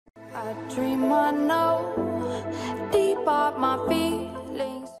I dream I know deep up my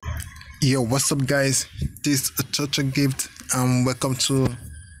feelings. Yo, what's up guys? This is Ochoochogift and welcome to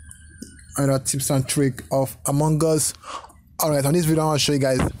another tips and trick of Amongus. Alright, on this video I want to show you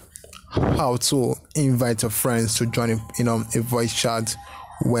guys how to invite your friends to join a voice chat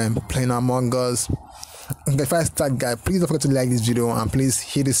when playing Amongus. Okay, before I start guys, please don't forget to like this video and please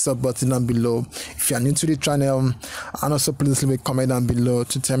hit the sub button down below if you are new to the channel, and also please leave a comment down below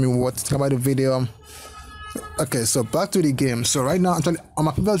to tell me what you think about the video. Okay, so back to the game. So right now, actually, on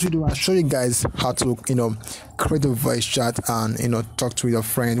my previous video, I'll show you guys how to create a voice chat and talk to your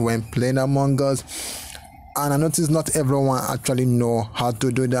friend when playing Among Us. And I noticed not everyone actually know how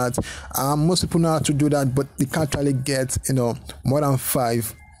to do that. Most people know how to do that, but they can't really get more than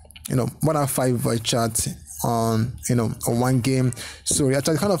five voice chats on one game. So it's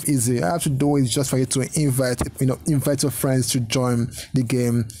actually kind of easy. All I have to do is just for you to invite your friends to join the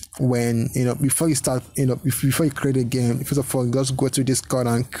game when before you start before you create a game. First of all, just go to Discord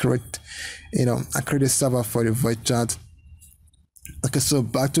and create a server for the voice chat. Okay, so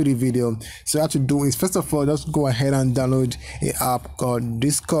back to the video. So what you have to do is, first of all, just go ahead and download an app called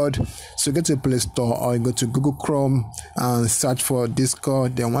Discord. So get to the Play Store or you go to Google Chrome and search for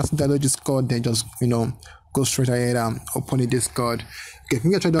Discord. Then once you download Discord, then just go straight ahead and open the Discord. Okay, if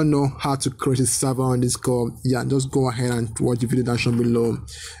you actually don't know how to create a server on Discord, yeah, just go ahead and watch the video down below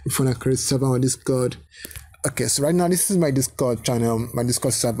if you want to create a server on Discord. Okay, so right now this is my Discord channel, my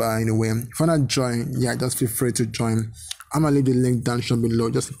Discord server anyway. If you want to join, yeah, just feel free to join. I'm gonna leave the link down below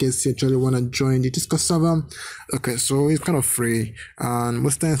just in case you actually want to join the Discord server. Okay, so it's kind of free and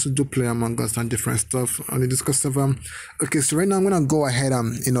most times we do play Among Us and different stuff on the Discord server. Okay, so right now I'm gonna go ahead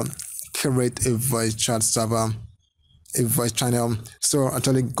and create a voice chat server, a voice channel. So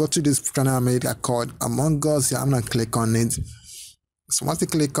actually go to this channel I made called Among Us. Yeah, I'm gonna click on it. So once you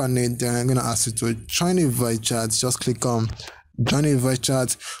click on it, then I'm gonna ask you to join a voice chat. Just click on join a voice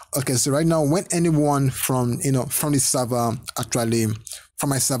chat. Okay, so right now when anyone from from the server actually from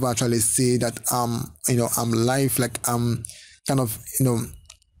my server actually see that I'm live, like I'm kind of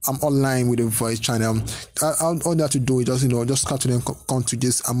I'm online with a voice channel, all they have to do is just come to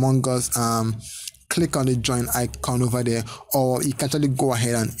this Among Us, click on the join icon over there, or you can actually go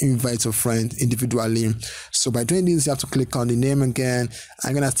ahead and invite your friend individually. So by doing this, you have to click on the name again.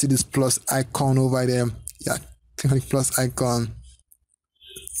 I'm gonna see this plus icon over there. Yeah, click on the plus icon.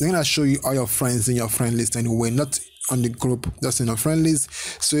 They're gonna show you all your friends in your friend list anyway, not on the group, just in your friend list.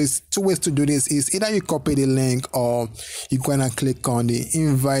 So it's two ways to do this. Is either you copy the link or you go and click on the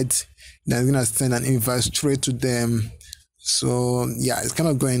invite, then it's gonna send an invite straight to them. So yeah, it's kind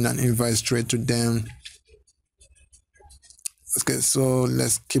of going and invite straight to them. Okay, so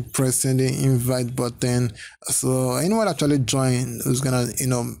let's keep pressing the invite button. So anyone actually join who's gonna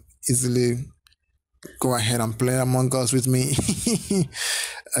easily go ahead and play Among Us with me.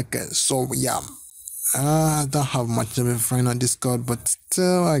 Okay, so yeah, I don't have much of a friend on Discord, but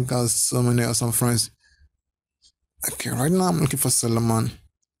still I got so many awesome friends. Okay, right now I'm looking for Solomon.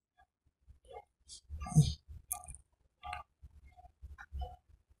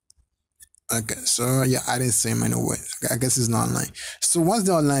 Okay, so yeah, I didn't see him anyway. I guess he's not online. So once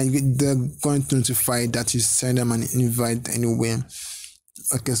they're online, they're going to notify that you send them an invite anyway.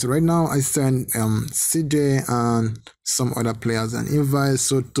 Okay, so right now I send CJ and some other players an invite.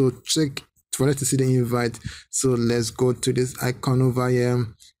 So to check for us to see the invite, so let's go to this icon over here.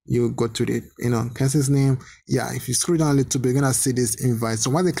 You go to the person's name. Yeah, if you scroll down a little bit, you're gonna see this invite.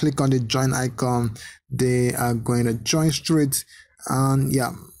 So when they click on the join icon, they are going to join straight, and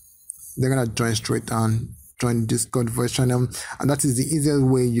yeah, they're gonna join straight and join Discord voice channel. And that is the easiest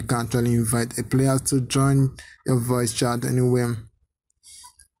way you can actually invite a player to join your voice chat anyway.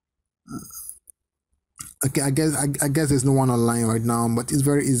 Okay, I guess there's no one online right now, but it's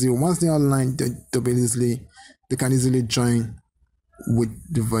very easy. Once they're online, they can easily join with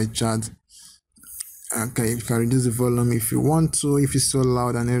the voice chat. Okay, you can reduce the volume if you want to, if it's so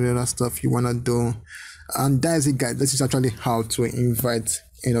loud and any other stuff you wanna do. And that's it guys. This is actually how to invite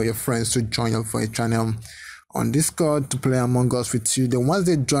your friends to join your voice channel on Discord to play Among Us with you. Then once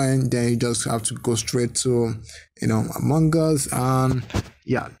they join, then you just have to go straight to Among Us and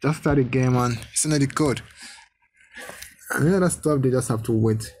yeah, just start the game and send the code. And any other stuff they just have to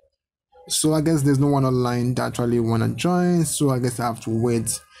wait. So I guess there's no one online that actually wanna join, so I guess I have to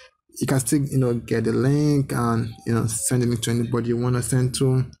wait. You can still get the link and send the link to anybody you wanna send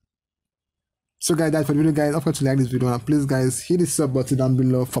to. So guys, that's for the video guys. Don't forget to like this video and please guys hit the sub button down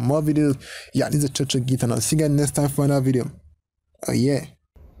below for more videos. Yeah, this is Ochoochogift and I'll see you guys next time for another video. Oh yeah.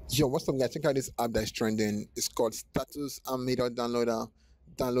 Yo, what's up guys? Check out this app that's trending. It's called Status and Media Downloader.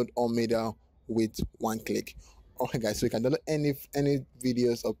 download all media with one click. Alright guys, so you can download any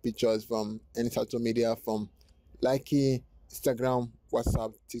videos or pictures from any social media, from Likey, Instagram,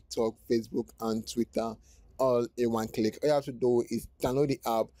 WhatsApp, TikTok, Facebook, and Twitter, all in one click. All you have to do is download the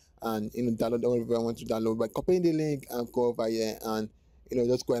app and download whatever you want to download by copying the link and go over here and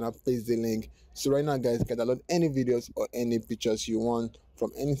just go ahead and paste the link. So right now guys, you can download any videos or any pictures you want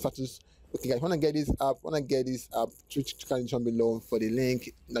from any status. Okay guys, wanna get this app, click down below for the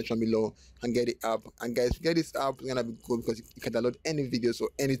link down below and get the app. And guys, get this app, it's gonna be good because you can download any videos or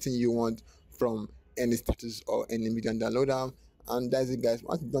anything you want from any status or any media and download them. And that's it guys.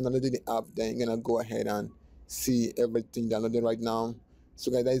 Once you've downloaded the app, then you're gonna go ahead and see everything downloaded right now.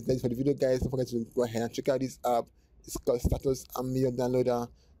 So guys, that's it for the video guys. Don't forget to go ahead and check out this app. It's called Status and Media Downloader.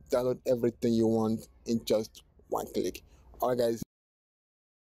 Download everything you want in just one click. Alright guys.